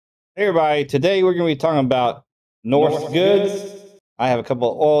Hey everybody, today we're going to be talking about Norse Goods. I have a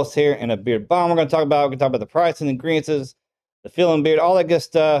couple of oils here and a beard balm we're going to talk about. We're going to talk about the price and ingredients, the feel and beard, all that good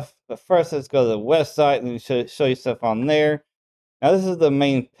stuff. But first, let's go to the website and show you stuff on there. Now, this is the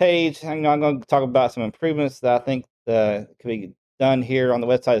main page. I'm going to talk about some improvements that I think could be done here on the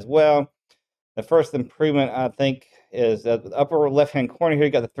website as well. The first improvement, I think, is at the upper left-hand corner here.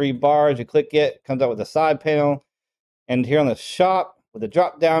 You got the 3 bars. You click it comes up with a side panel. And here on the shop, with the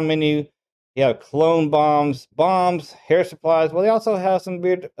drop-down menu, you have cologne balms, hair supplies. Well, they also have some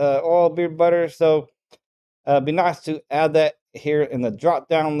beard oil, beard butter. So it'd be nice to add that here in the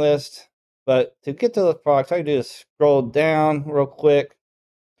drop-down list. But to get to those products, all you do is scroll down real quick.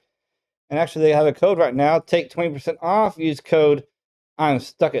 And actually, they have a code right now. Take 20% off. Use code I'm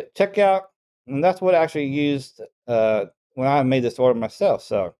stuck at checkout. And that's what I actually used when I made this order myself.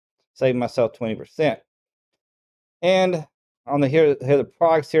 So saved myself 20%. And on the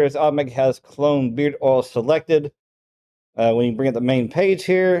products here, it's automatically has cologne beard oil selected. When you bring up the main page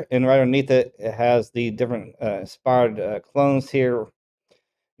here, and right underneath it, it has the different inspired colognes here.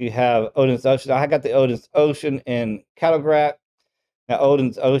 You have Odin's Ocean. I got the Odin's Ocean in Cattle. Now,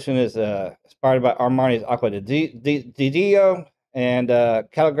 Odin's Ocean is inspired by Armani's Aqua di Dio, and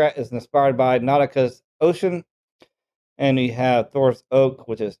Cattle is inspired by Nautica's Ocean. And you have Thor's Oak,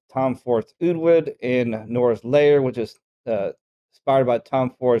 which is Tom Ford's Oudwood, and Nor's Lair, which is inspired by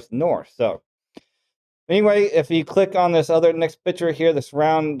Tom Ford's Norse. So, anyway, if you click on this other next picture here, this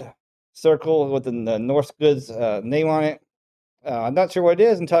round circle with the Norse Goods name on it, I'm not sure what it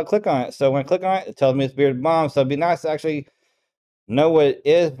is until I click on it. So when I click on it, it tells me it's beard balm. So it'd be nice to actually know what it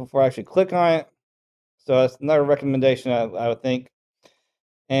is before I actually click on it. So that's another recommendation I would think.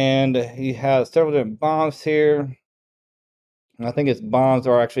 And you have several different balms here. I think his balms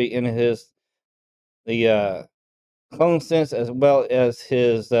are actually in the clone scents as well as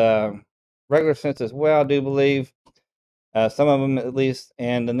his regular scents as well, I do believe. Some of them at least.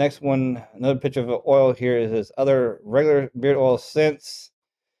 And the next one, another picture of an oil here, is his other regular beard oil scents.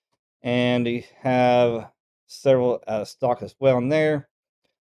 And you have several out of stock as well in there.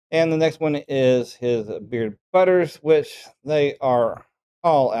 And the next one is his beard butters, which they are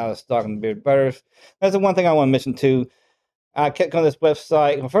all out of stock in beard butters. That's the one thing I want to mention too. I kept going to this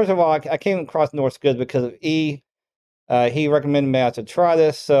website. Well, first of all, I came across Norse Goods because of E. He recommended me to try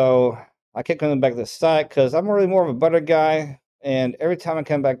this, so I kept coming back to the site because I'm really more of a butter guy. And every time I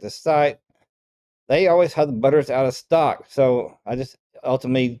come back to the site, they always have the butters out of stock. So I just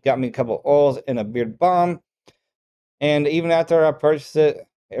ultimately got me a couple of oils and a beard balm. And even after I purchased it,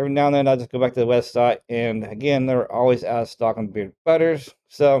 every now and then I just go back to the website, and again, they're always out of stock on beard butters.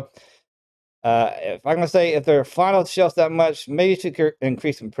 So if I'm going to say if they're flying off the shelves that much, maybe you should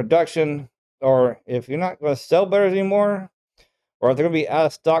increase in production. Or if you're not going to sell butters anymore, or if they're going to be out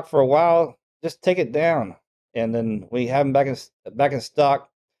of stock for a while, just take it down. And then when you have them back in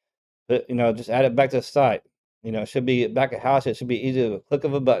stock, but, just add it back to the site. It should be back at house. It should be easy with a click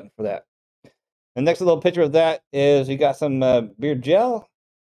of a button for that. The next little picture of that is you got some beard gel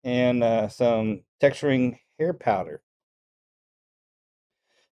and some texturing hair powder.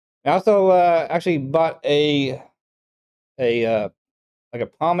 I also actually bought a like a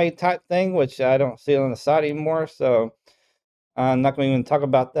pomade type thing, which I don't see on the site anymore, so I'm not going to even talk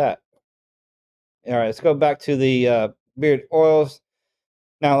about that. All right, let's go back to the beard oils.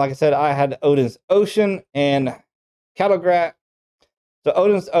 Now, like I said, I had Odin's Ocean and Cattle. So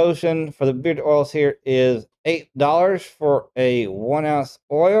Odin's Ocean for the beard oils here is $8 for a 1 ounce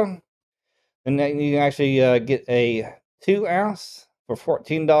oil. And then you can actually get a 2 ounce for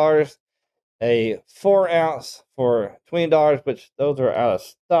 $14, a 4 ounce for $20, which those are out of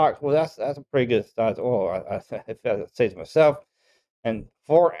stock. Well, that's a pretty good size oil, I say to myself. And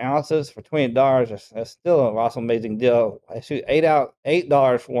 4 ounces for $20, that's still an awesome, amazing deal. Actually,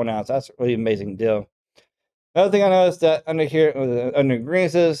 $8 for 1 ounce. That's a really amazing deal. Another thing I noticed that under here, under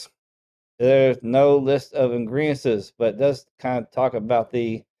ingredients, there's no list of ingredients, but it does kind of talk about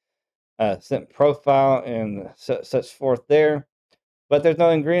the scent profile and such forth there. But there's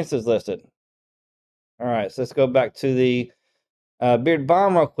no ingredients listed. All right, so let's go back to the beard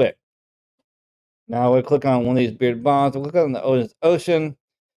balm real quick. Now we'll click on one of these beard balms. We'll click on the Odin's Ocean.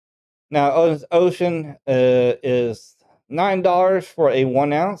 Now, Odin's Ocean is $9 for a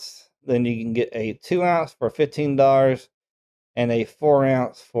 1 ounce. Then you can get a 2 ounce for $15 and a 4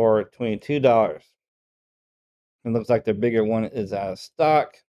 ounce for $22. It looks like the bigger one is out of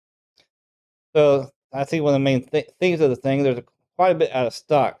stock. So I see one of the main things of the thing. There's quite a bit out of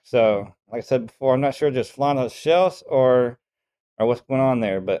stock. So, like I said before, I'm not sure just flying off the shelves or what's going on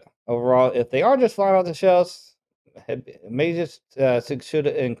there. But overall, if they are just flying off the shelves, may just should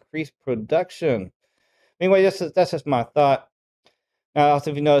increase production. Anyway, that's just my thought. Now,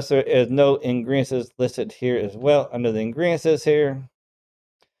 also, if you notice, there is no ingredients listed here as well under the ingredients here.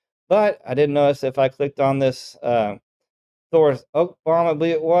 But I did notice if I clicked on this Thor's Oak Balm, I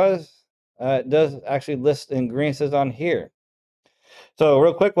believe it was, it does actually list the ingredients on here. So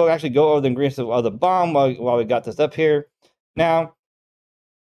real quick, we'll actually go over the ingredients of the balm while we got this up here. Now,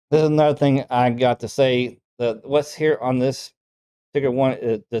 this is another thing I got to say, that what's here on this particular one,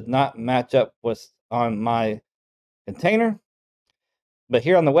 it does not match up what's on my container. But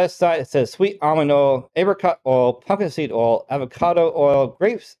here on the website, it says sweet almond oil, apricot oil, pumpkin seed oil, avocado oil,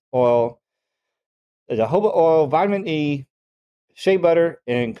 grapes oil, jojoba oil, vitamin E, shea butter,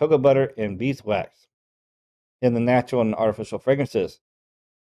 and cocoa butter, and beeswax in the natural and artificial fragrances.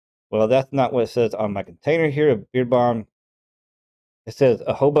 Well, that's not what it says on my container here of Beard Balm. It says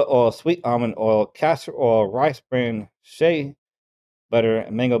jojoba oil, sweet almond oil, castor oil, rice bran, shea butter,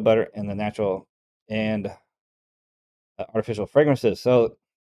 mango butter, and the natural and artificial fragrances. So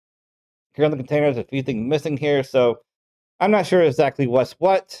here on the container, there's a few things missing here. So I'm not sure exactly what's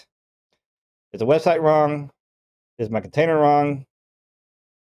what. Is the website wrong? Is my container wrong?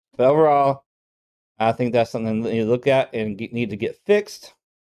 But overall, I think that's something that you look at and need to get fixed.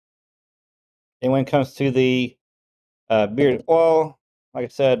 And when it comes to the beard oil, like I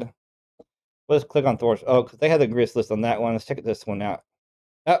said, let's click on Thor's Oak, because they had the ingredients list on that one. Let's check this one out.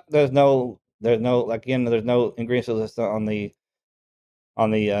 Oh, there's no ingredients list on the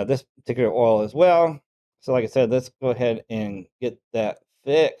this particular oil as well. So like I said, let's go ahead and get that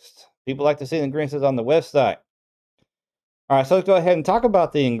fixed. People like to see the ingredients on the website. All right, so let's go ahead and talk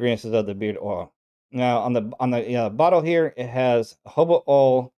about the ingredients of the beard oil. Now on the bottle here, it has jojoba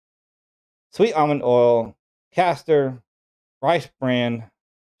oil, sweet almond oil, castor, rice bran,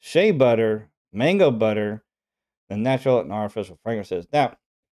 shea butter, mango butter, and natural and artificial fragrances. Now,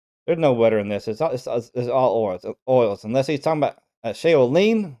 there's no butter in this. It's all oils, unless he's talking about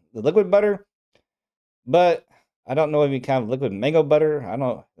Shaolin, the liquid butter. But I don't know any kind of liquid mango butter. I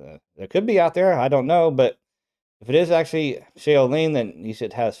don't. There could be out there. I don't know. But if it is actually Shaolin, then you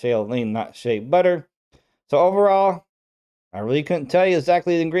should have Shaolin, not shea butter. So overall, I really couldn't tell you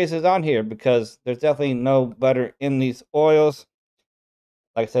exactly the ingredients on here, because there's definitely no butter in these oils.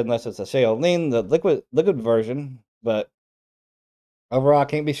 Like I said, unless it's a Shaolin, the liquid version. But overall, I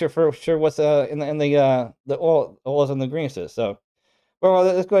can't be sure what's in the oils and the ingredients. So, well,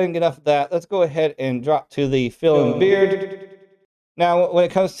 let's go ahead and get off of that. Let's go ahead and drop to the fill and beard. Now, when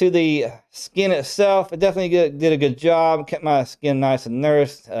it comes to the skin itself, it definitely did a good job. Kept my skin nice and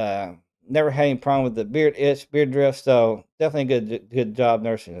nourished. Never had any problem with the beard itch, beard drift. So definitely good job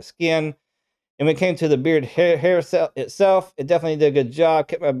nourishing the skin. And when it came to the beard hair itself, it definitely did a good job.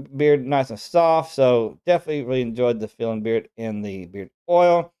 Kept my beard nice and soft. So definitely really enjoyed the fill and beard and the beard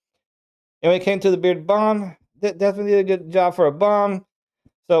oil. And when it came to the beard balm, definitely did a good job for a balm.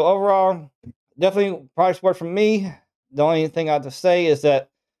 So overall, definitely price work for me. The only thing I have to say is that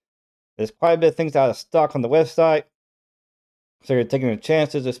there's quite a bit of things out of stock on the website. So you're taking your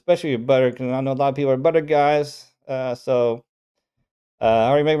chances, especially your butter, because I know a lot of people are butter guys. I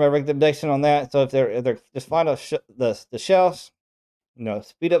already made my recommendation on that. So if they're just find out the shelves,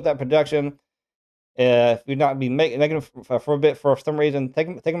 speed up that production. If you're not making them for a bit for some reason,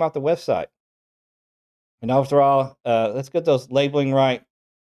 take them off the website. And overall, let's get those labeling right.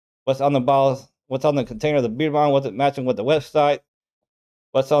 What's on the bottles? What's on the container of the beard balm? What's it matching with the website?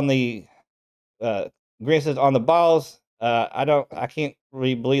 What's on the ingredients on the bottles? I can't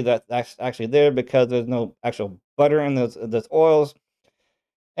really believe that that's actually there, because there's no actual butter in those oils.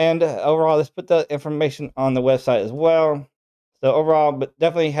 And overall, let's put the information on the website as well. So overall, but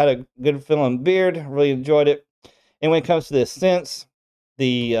definitely had a good feeling beard. Really enjoyed it. And when it comes to the scents,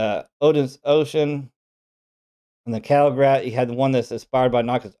 the Odin's Ocean and the Calgrat, you had the one that's inspired by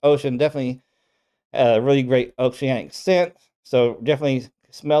Nautilus Ocean. Definitely a really great oceanic scent. So definitely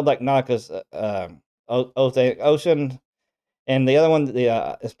smelled like Nautilus Ocean. And the other one,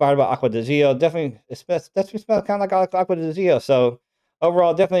 the inspired by Aqua di Gio, definitely smelled kind of like Aqua di Gio. So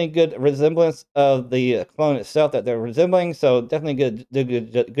overall, definitely good resemblance of the clone itself that they're resembling. So definitely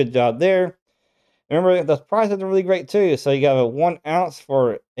good job there. Remember, the prices are really great too. So you got a 1 ounce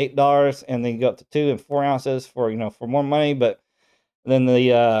for $8, and then you go up to 2 and 4 ounces for for more money. But then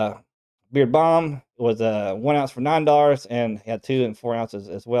the beard balm was 1 ounce for $9, and had 2 and 4 ounces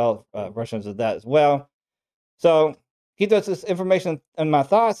as well, versions of that as well. So keep this information in my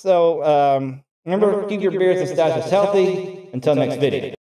thoughts. So remember, keep your beards and stashes healthy. Until next video.